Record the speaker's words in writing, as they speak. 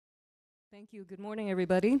Thank you. Good morning,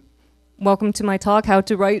 everybody. Welcome to my talk, How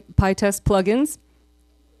to Write Pytest Plugins.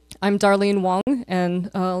 I'm Darlene Wong, and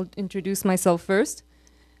I'll introduce myself first.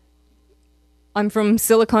 I'm from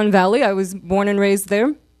Silicon Valley. I was born and raised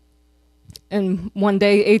there. And one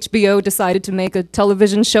day, HBO decided to make a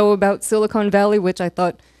television show about Silicon Valley, which I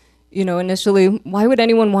thought, initially, why would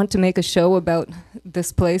anyone want to make a show about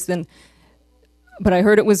this place? But I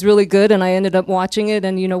heard it was really good, and I ended up watching it.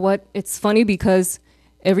 And you know what? It's funny because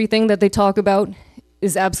everything that they talk about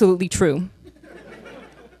is absolutely true.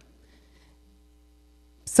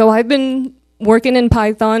 So I've been working in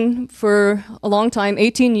Python for a long time,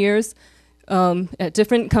 18 years, at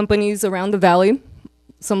different companies around the valley,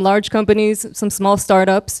 some large companies, some small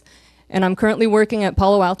startups, and I'm currently working at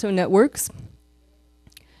Palo Alto Networks.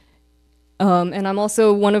 And I'm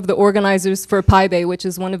also one of the organizers for PyBay, which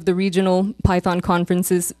is one of the regional Python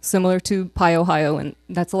conferences similar to Pyohio, and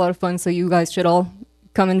that's a lot of fun, so you guys should all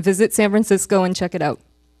come and visit San Francisco and check it out.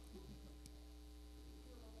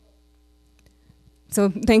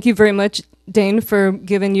 So thank you very much, Dane, for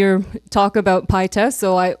giving your talk about Pytest.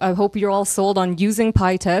 So I hope you're all sold on using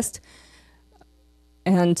Pytest.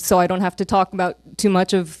 And so I don't have to talk about too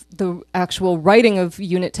much of the actual writing of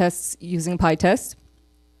unit tests using Pytest.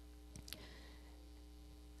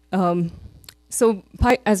 As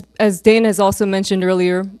Dane has also mentioned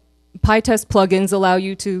earlier, Pytest plugins allow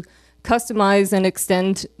you to customize and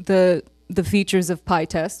extend the features of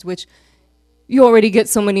Pytest, which you already get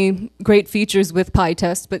so many great features with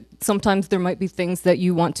Pytest, but sometimes there might be things that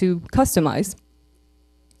you want to customize.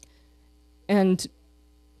 And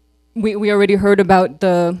we already heard about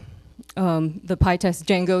the Pytest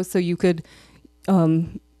Django, so you could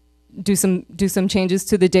do some changes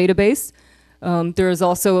to the database. There is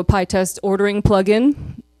also a Pytest ordering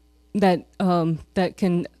plugin that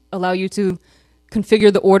can allow you to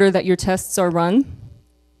configure the order that your tests are run.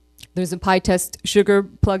 There's a Pytest Sugar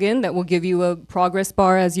plugin that will give you a progress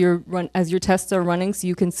bar as your tests are running, so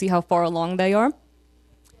you can see how far along they are.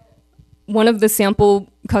 One of the sample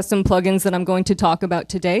custom plugins that I'm going to talk about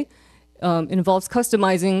today involves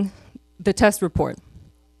customizing the test report.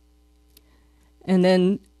 And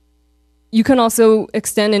then you can also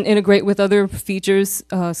extend and integrate with other features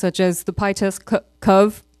such as the Pytest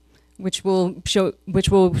Cov, which will show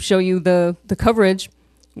you the coverage,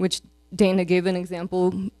 which Dana gave an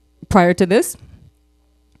example prior to this.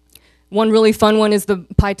 One really fun one is the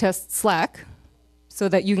Pytest Slack, so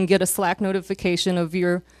that you can get a Slack notification of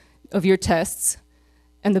your tests.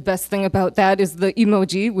 And the best thing about that is the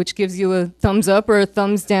emoji, which gives you a thumbs up or a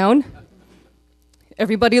thumbs down.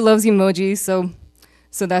 Everybody loves emojis,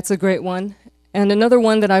 so that's a great one. And another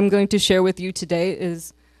one that I'm going to share with you today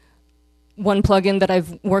is one plugin that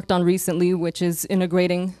I've worked on recently, which is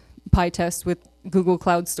integrating Pytest with Google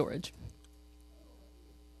Cloud Storage.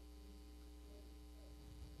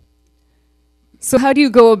 So how do you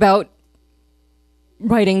go about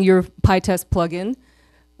writing your Pytest plugin?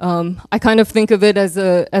 I kind of think of it as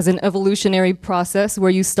an evolutionary process where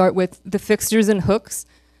you start with the fixtures and hooks,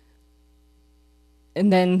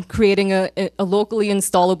 and then creating a locally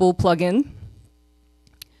installable plugin,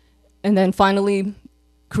 and then finally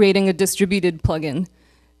creating a distributed plugin.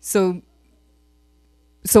 So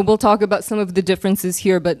we'll talk about some of the differences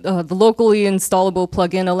here, but the locally installable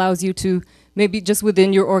plugin allows you to maybe just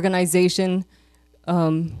within your organization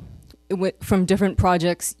from different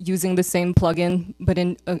projects using the same plugin, but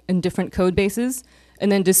in different code bases. And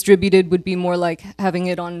then distributed would be more like having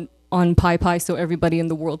it on PyPy so everybody in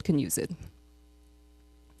the world can use it.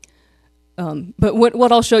 But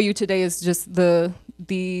what I'll show you today is just the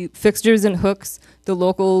fixtures and hooks, the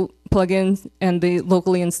local plugins, and the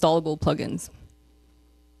locally installable plugins.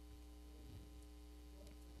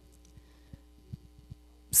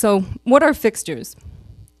 So what are fixtures?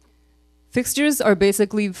 Fixtures are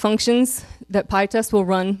basically functions that Pytest will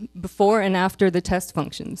run before and after the test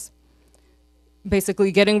functions.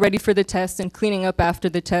 Basically getting ready for the test and cleaning up after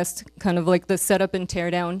the test, kind of like the setup and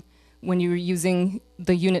teardown when you're using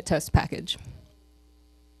the unit test package.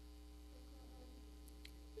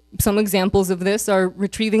 Some examples of this are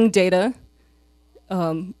retrieving data,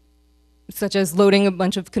 such as loading a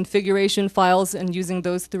bunch of configuration files and using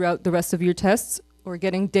those throughout the rest of your tests, or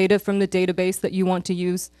getting data from the database that you want to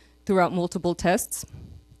use throughout multiple tests.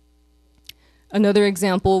 Another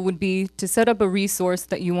example would be to set up a resource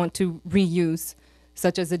that you want to reuse,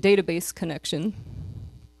 such as a database connection.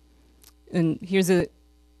 And here's a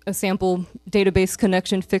sample database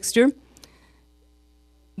connection fixture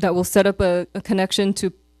that will set up a connection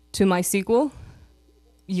to MySQL,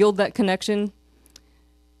 yield that connection,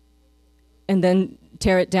 and then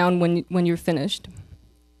tear it down when you're finished.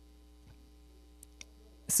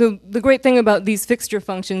 So the great thing about these fixture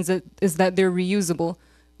functions is that they're reusable.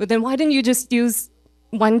 But then why didn't you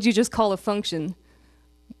just call a function?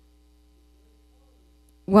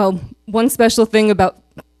 Well, one special thing about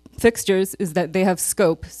fixtures is that they have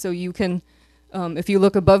scope. So you can, if you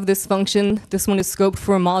look above this function, this one is scoped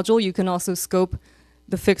for a module. You can also scope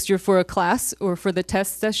the fixture for a class or for the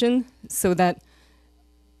test session, so that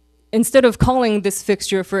instead of calling this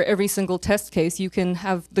fixture for every single test case, you can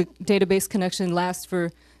have the database connection last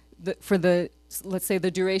for the let's say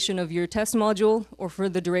the duration of your test module or for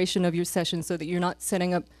the duration of your session, so that you're not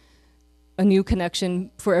setting up a new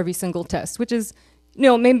connection for every single test, which is,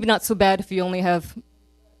 maybe not so bad if you only have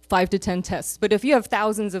 5 to 10 tests. But if you have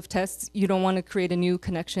thousands of tests, you don't want to create a new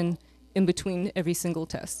connection in between every single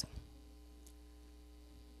test.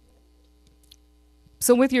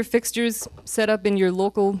 So with your fixtures set up in your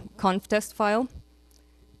local conftest file,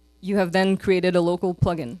 you have then created a local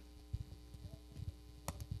plugin.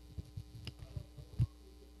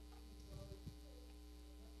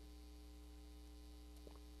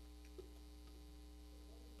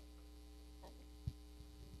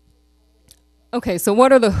 Okay, so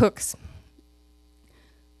what are the hooks?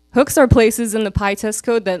 Hooks are places in the Pytest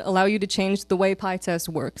code that allow you to change the way Pytest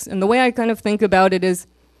works. And the way I kind of think about it is,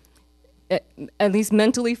 at least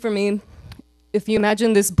mentally for me, if you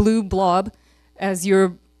imagine this blue blob as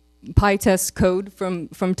your Pytest code from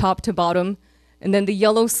top to bottom, and then the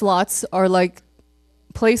yellow slots are like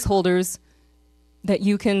placeholders that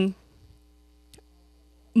you can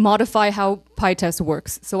modify how Pytest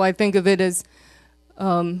works. So I think of it as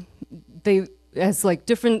as like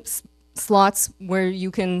different slots where you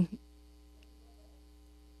can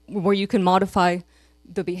modify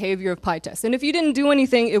the behavior of Pytest. And if you didn't do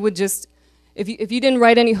anything, it would just, if you didn't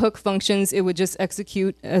write any hook functions, it would just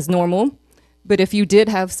execute as normal. But if you did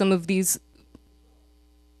have some of these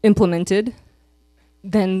implemented,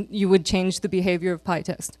 then you would change the behavior of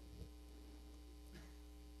Pytest.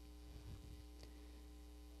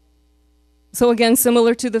 So again,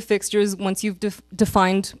 similar to the fixtures, once you've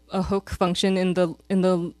defined a hook function in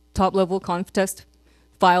the top-level conftest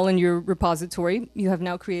file in your repository, you have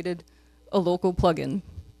now created a local plugin.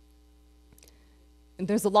 And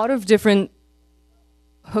there's a lot of different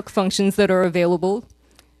hook functions that are available.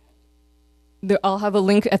 I'll have a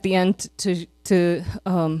link at the end to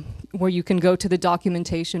where you can go to the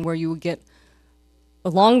documentation where you will get a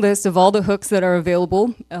long list of all the hooks that are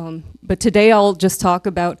available. But today I'll just talk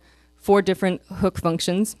about 4 different hook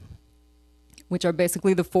functions, which are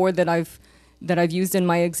basically the 4 that I've used in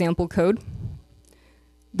my example code.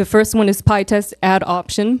 The first one is Pytest add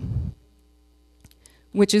option,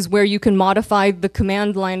 which is where you can modify the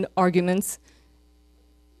command line arguments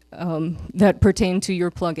that pertain to your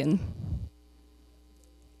plugin.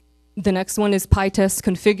 The next one is Pytest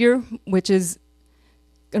configure, which is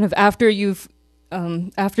kind of after you've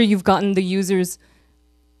gotten the user's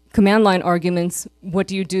command line arguments, what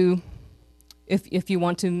do you do if you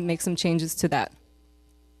want to make some changes to that?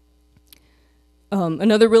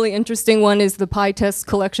 Another really interesting one is the Pytest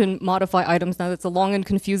collection modify items. Now that's a long and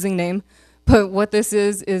confusing name, but what this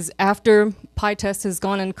is after Pytest has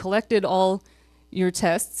gone and collected all your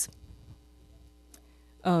tests,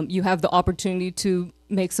 you have the opportunity to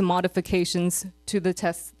make some modifications to the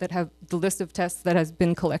tests that have the list of tests that has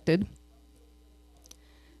been collected.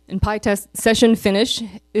 And Pytest session finish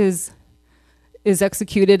is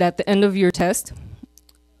executed at the end of your test,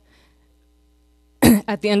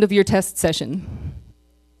 at the end of your test session.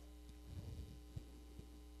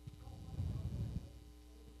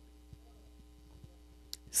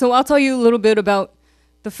 So I'll tell you a little bit about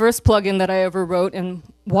the first plugin that I ever wrote and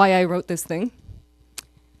why I wrote this thing.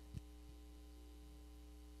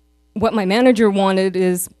 What my manager wanted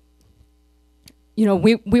is,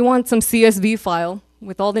 we want some CSV file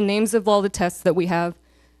with all the names of all the tests that we have.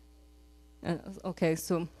 Okay,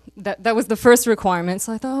 so that was the first requirement.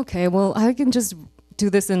 So I thought, okay, well, I can just do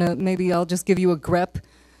this maybe I'll just give you a grep,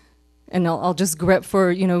 and I'll just grep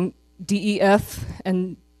for, DEF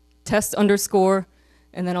and test underscore,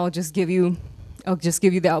 and then I'll just give you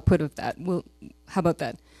the output of that. Well, how about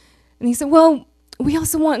that? And he said, well, we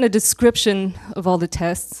also want a description of all the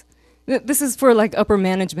tests. This is for like upper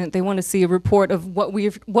management. They want to see a report of what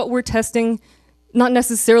we're testing, not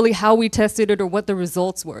necessarily how we tested it or what the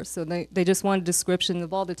results were. So they just want a description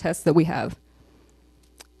of all the tests that we have.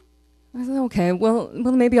 I said, okay, well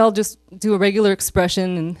maybe I'll just do a regular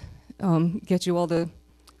expression and get you all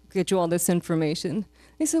this information.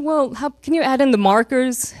 They said, well, how can you add in the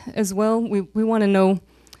markers as well? We want to know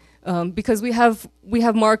because we have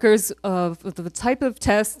markers of the type of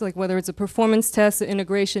test, like whether it's a performance test, an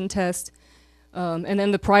integration test, And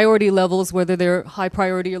then the priority levels, whether they're high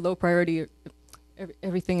priority or low priority,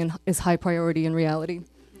 everything is high priority in reality.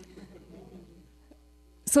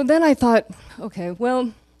 So then I thought, okay,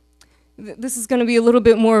 well, this is going to be a little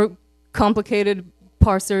bit more complicated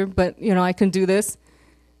parser, but I can do this.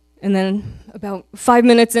 And then about 5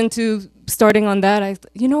 minutes into starting on that,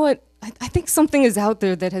 you know what? I think something is out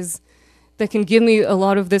there that can give me a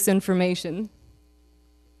lot of this information.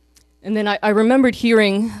 And then I remembered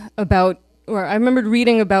hearing about, or I remembered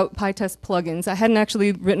reading about Pytest plugins. I hadn't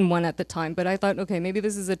actually written one at the time, but I thought, okay, maybe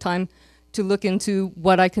this is a time to look into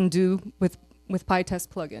what I can do with Pytest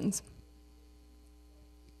plugins.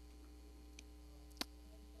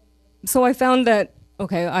 So I found that,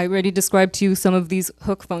 okay, I already described to you some of these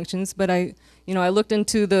hook functions, but I looked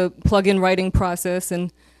into the plugin writing process,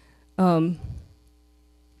 and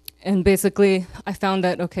basically I found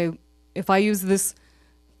that, okay, if I use this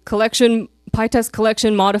Pytest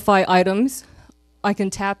collection modify items, I can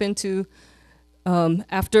tap into,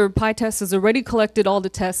 after Pytest has already collected all the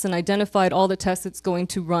tests and identified all the tests it's going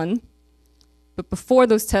to run, but before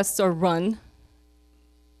those tests are run,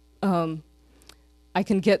 I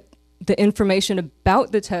can get the information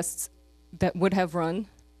about the tests that would have run,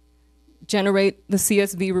 generate the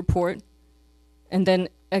CSV report, and then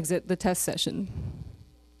exit the test session.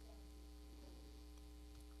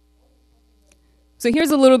 So here's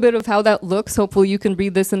a little bit of how that looks. Hopefully you can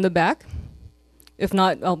read this in the back. If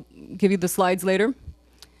not, I'll give you the slides later.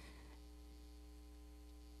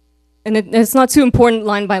 And it's not too important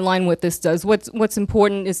line by line what this does. What's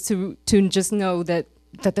important is to just know that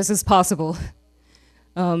this is possible.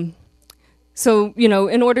 So,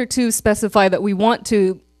 in order to specify that we want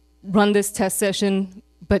to run this test session,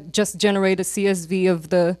 but just generate a CSV of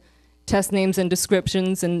the test names and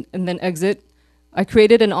descriptions and then exit, I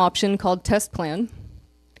created an option called test plan,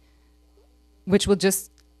 which will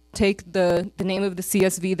just take the name of the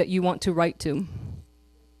CSV that you want to write to.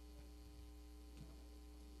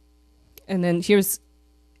 And then here's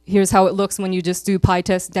how it looks when you just do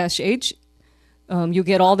pytest-h. You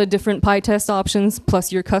get all the different Pytest options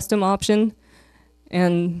plus your custom option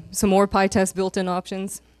and some more Pytest built-in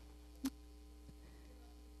options.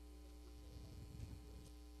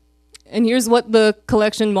 And here's what the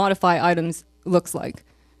collection modify items looks like,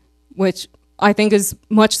 which I think is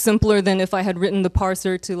much simpler than if I had written the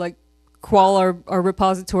parser to crawl our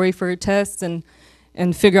repository for tests and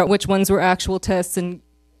figure out which ones were actual tests and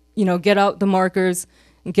get out the markers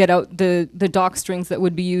and get out the doc strings that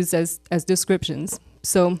would be used as descriptions.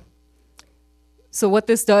 So what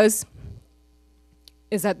this does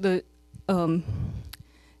is that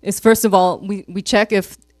first of all, we check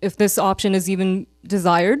if this option is even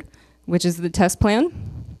desired, which is the test plan,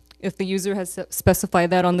 if the user has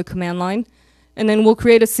specified that on the command line. And then we'll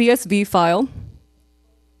create a CSV file.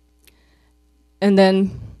 And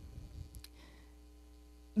then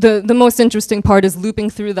the most interesting part is looping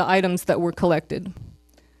through the items that were collected.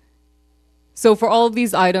 So for all of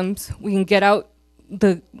these items, we can get out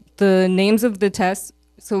the names of the tests.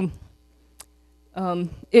 So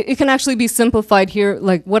it can actually be simplified here.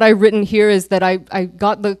 Like what I've written here is that I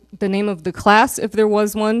got the name of the class, if there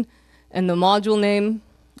was one, and the module name,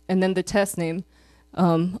 and then the test name.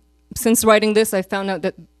 Since writing this, I found out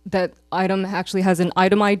that item actually has an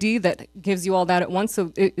item ID that gives you all that at once,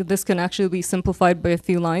 so this can actually be simplified by a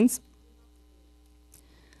few lines.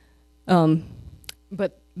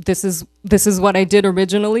 But this is what I did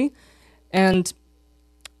originally, and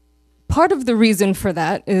part of the reason for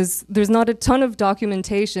that is there's not a ton of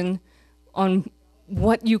documentation on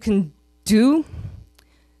what you can do.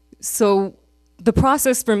 So the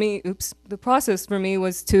process for me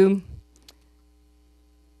was to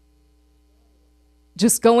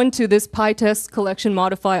just go into this Pytest collection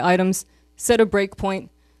modify items, set a breakpoint,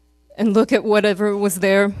 and look at whatever was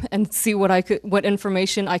there and see what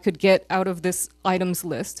information I could get out of this items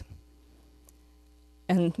list.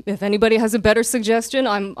 And if anybody has a better suggestion,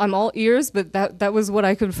 I'm all ears, but that was what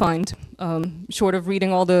I could find, short of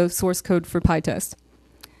reading all the source code for Pytest.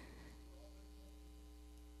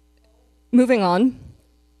 Moving on,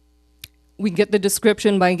 we get the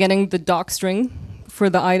description by getting the doc string for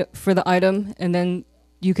the item, and then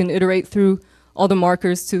you can iterate through all the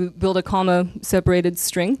markers to build a comma-separated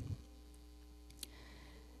string.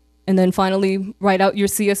 And then finally, write out your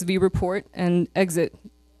CSV report and exit.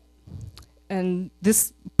 And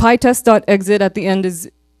this pytest.exit at the end is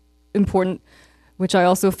important, which I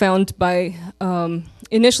also found by,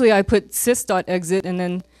 initially I put sys.exit, and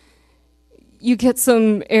then you get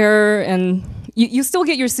some error, and you still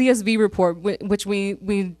get your CSV report, which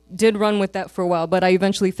we did run with that for a while, but I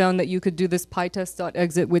eventually found that you could do this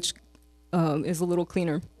pytest.exit, which is a little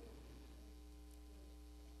cleaner.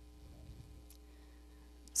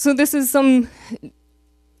 So this is some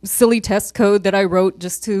silly test code that I wrote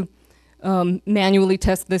just to manually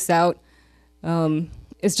test this out.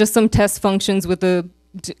 It's just some test functions with a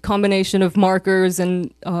combination of markers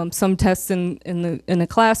and some tests in a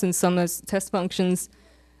class and some as test functions,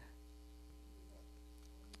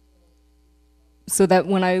 so that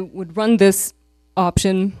when I would run this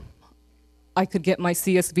option, I could get my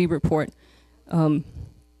CSV report.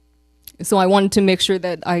 So I wanted to make sure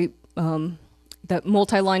that that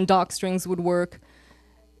multi-line doc strings would work,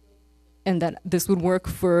 and that this would work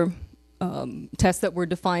for tests that were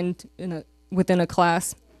defined within a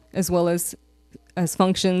class, as well as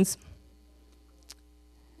functions.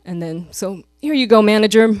 And then, so here you go,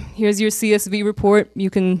 manager. Here's your CSV report. You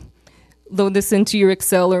can load this into your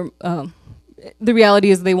Excel, or the reality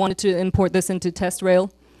is they wanted to import this into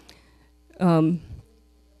TestRail, and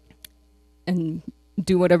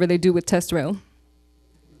do whatever they do with TestRail.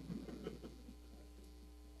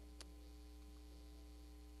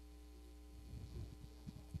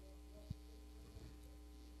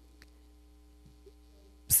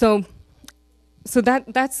 So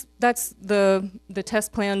that's the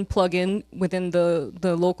test plan plugin within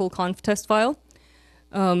the local conf test file.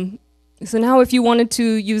 So now if you wanted to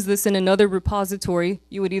use this in another repository,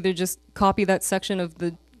 you would either just copy that section of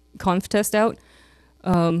the conf test out,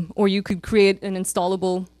 or you could create an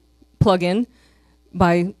installable plugin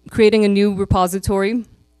by creating a new repository,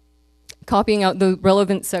 copying out the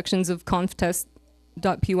relevant sections of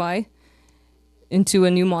conftest.py into a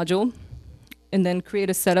new module, and then create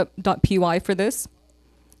a setup.py for this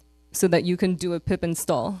so that you can do a pip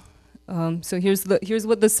install. So here's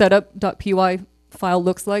what the setup.py file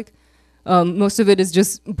looks like. Most of it is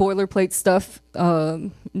just boilerplate stuff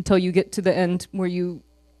until you get to the end where you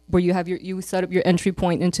set up your entry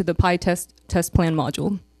point into the Pytest test plan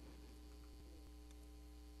module.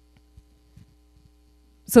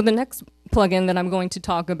 So the next plugin that I'm going to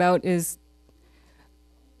talk about is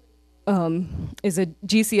a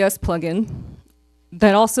GCS plugin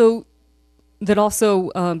that also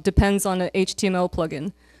depends on an HTML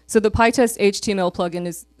plugin. So the Pytest HTML plugin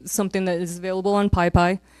is something that is available on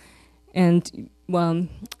PyPy, and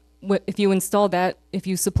if you install that, if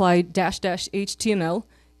you supply --HTML,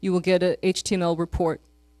 you will get a HTML report,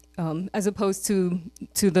 as opposed to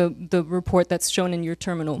the report that's shown in your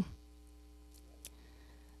terminal.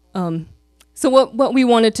 So what we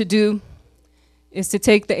wanted to do is to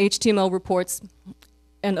take the HTML reports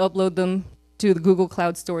and upload them to the Google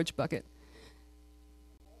Cloud Storage bucket.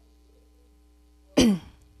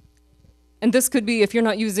 And this could be, if you're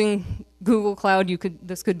not using Google Cloud,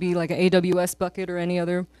 this could be like an AWS bucket or any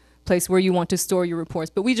other place where you want to store your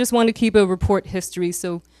reports. But we just want to keep a report history,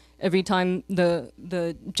 so every time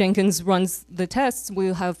the Jenkins runs the tests,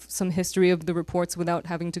 we'll have some history of the reports without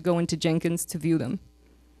having to go into Jenkins to view them.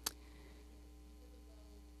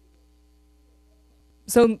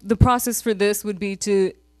 So the process for this would be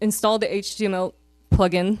to install the HTML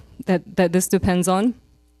plugin that this depends on,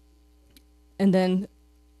 and then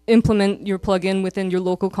implement your plugin within your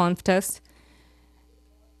local conf test,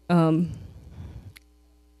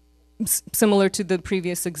 similar to the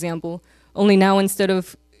previous example. Only now, instead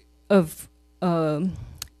of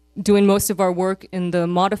doing most of our work in the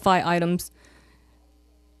modify items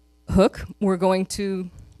hook, we're going to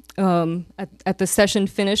at the session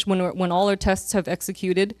finish, when all our tests have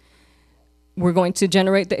executed, we're going to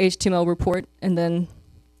generate the HTML report and then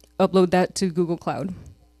upload that to Google Cloud.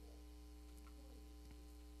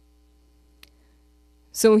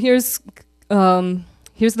 So here's the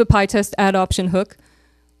Pytest add option hook,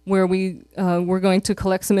 where we're going to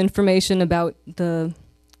collect some information about the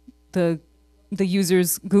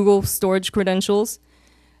user's Google storage credentials,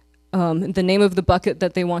 the name of the bucket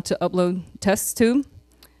that they want to upload tests to,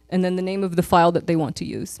 and then the name of the file that they want to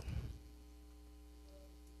use.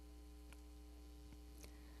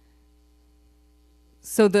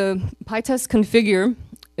 So the Pytest configure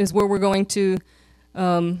is where we're going to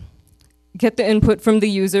get the input from the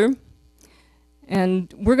user,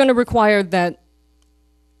 and we're going to require that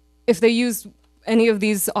if they use any of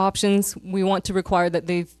these options, we want to require that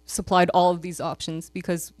they've supplied all of these options,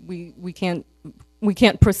 because we can't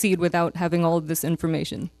proceed without having all of this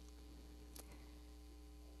information.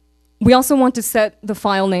 We also want to set the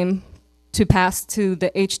file name to pass to the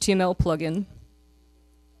HTML plugin,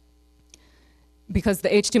 because the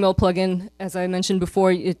HTML plugin, as I mentioned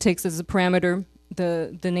before, it takes as a parameter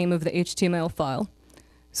the name of the HTML file.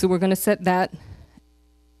 So we're going to set that,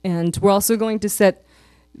 and we're also going to set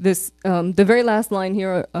this, the very last line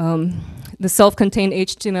here, the self-contained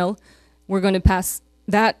HTML, we're going to pass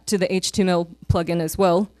that to the HTML plugin as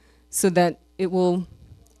well, so that it will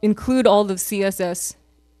include all the CSS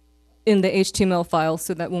in the HTML file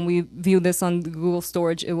so that when we view this on the Google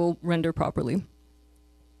storage, it will render properly.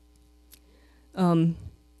 So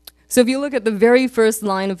if you look at the very first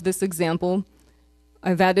line of this example,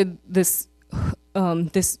 I've added this,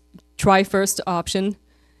 this try first option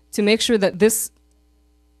to make sure that this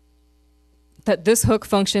hook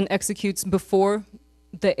function executes before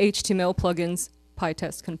the HTML plugin's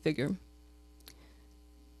Pytest configure.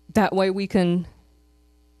 That way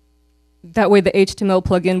the HTML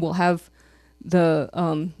plugin will have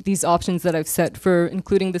these options that I've set for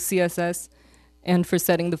including the CSS and for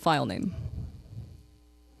setting the file name.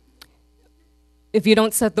 If you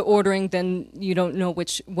don't set the ordering, then you don't know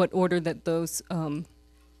what order that those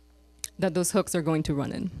hooks are going to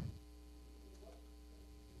run in.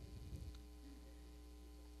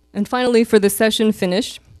 And finally, for the session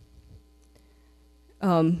finish,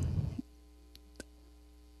 I'll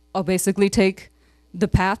basically take the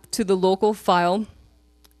path to the local file,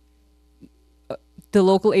 the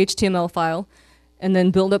local HTML file, and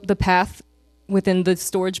then build up the path within the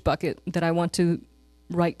storage bucket that I want to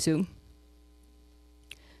write to.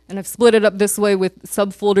 And I've split it up this way with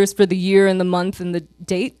subfolders for the year and the month and the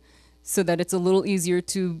date so that it's a little easier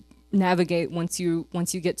to navigate once you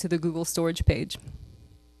get to the Google storage page.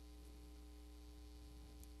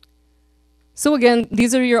 So again,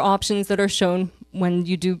 these are your options that are shown when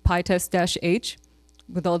you do Pytest-H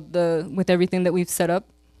with everything that we've set up.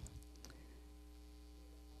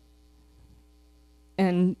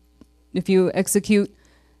 And if you execute,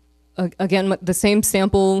 again, the same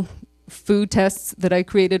sample food tests that I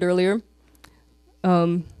created earlier,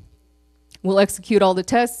 we'll execute all the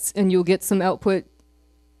tests and you'll get some output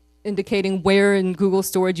indicating where in Google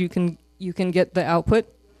storage you can get the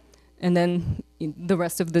output, and then the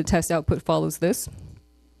rest of the test output follows this.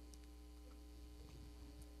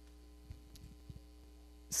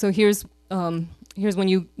 So here's when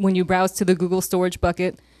you browse to the Google storage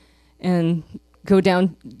bucket and go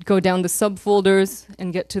down the subfolders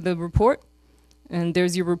and get to the report, and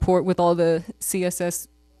there's your report with all the CSS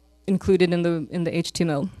included in the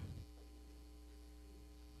HTML.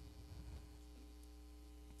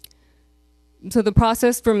 So the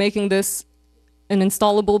process for making this an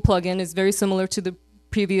installable plugin is very similar to the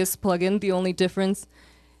previous plugin. The only difference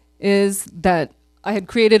is that I had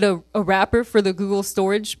created a wrapper for the Google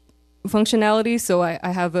storage functionality, so I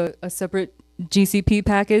have a separate GCP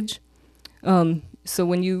package. So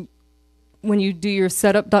when you do your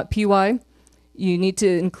setup.py, you need to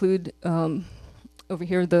include over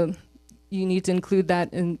here you need to include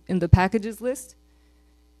that in the packages list.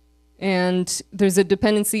 And there's a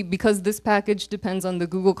dependency, because this package depends on the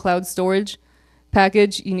Google Cloud Storage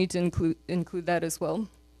package, you need to include that as well.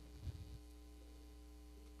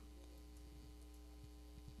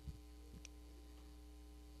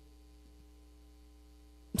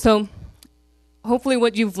 So hopefully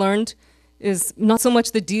what you've learned is not so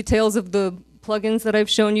much the details of the plugins that I've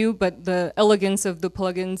shown you, but the elegance of the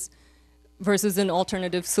plugins versus an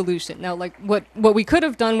alternative solution. Now, like what we could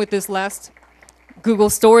have done with this last Google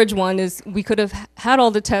storage one is we could have had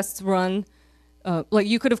all the tests run. Like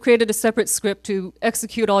you could have created a separate script to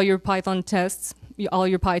execute all your Python tests, all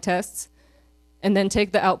your Pytests, and then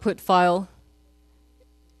take the output file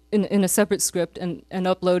in a separate script and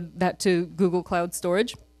upload that to Google Cloud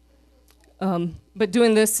Storage. But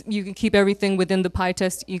doing this, you can keep everything within the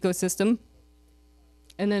Pytest ecosystem.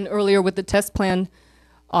 And then earlier with the test plan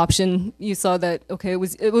option, you saw that, okay,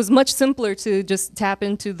 it was much simpler to just tap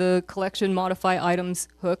into the collection modify items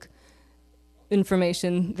hook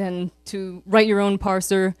information than to write your own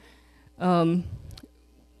parser,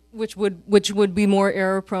 which would be more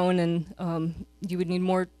error prone, and you would need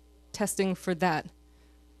more testing for that.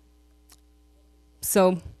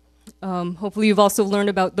 So hopefully you've also learned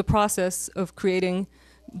about the process of creating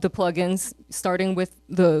the plugins, starting with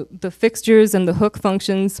the fixtures and the hook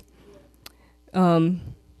functions,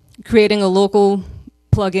 creating a local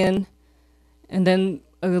plugin, and then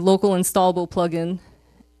a local installable plugin.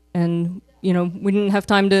 And we didn't have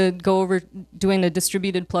time to go over doing a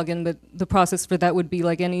distributed plugin, but the process for that would be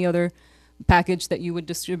like any other package that you would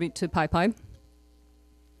distribute to PyPy.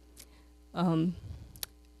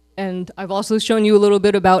 And I've also shown you a little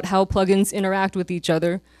bit about how plugins interact with each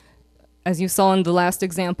other. As you saw in the last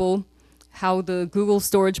example, how the Google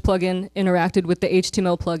Storage plugin interacted with the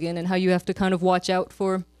HTML plugin, and how you have to kind of watch out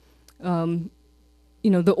for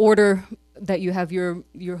the order that you have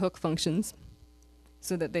your hook functions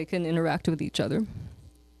so that they can interact with each other.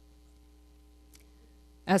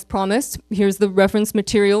 As promised, here's the reference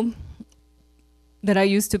material that I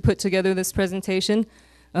used to put together this presentation.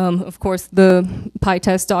 Of course, the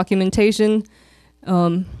Pytest documentation,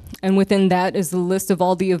 And within that is the list of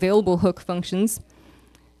all the available hook functions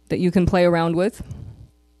that you can play around with.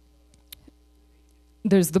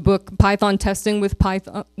 There's the book Python Testing with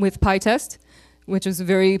Pytest, which is a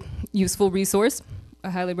very useful resource. I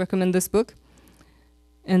highly recommend this book.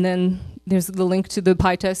 And then there's the link to the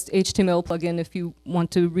Pytest HTML plugin if you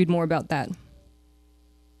want to read more about that.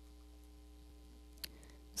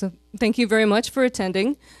 So thank you very much for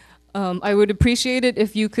attending. I would appreciate it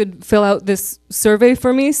if you could fill out this survey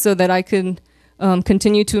for me so that I can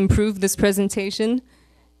continue to improve this presentation.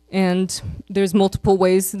 And there's multiple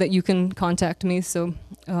ways that you can contact me. So,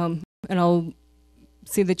 and I'll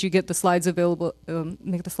see that you get the slides available,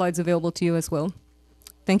 make the slides available to you as well.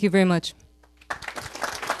 Thank you very much.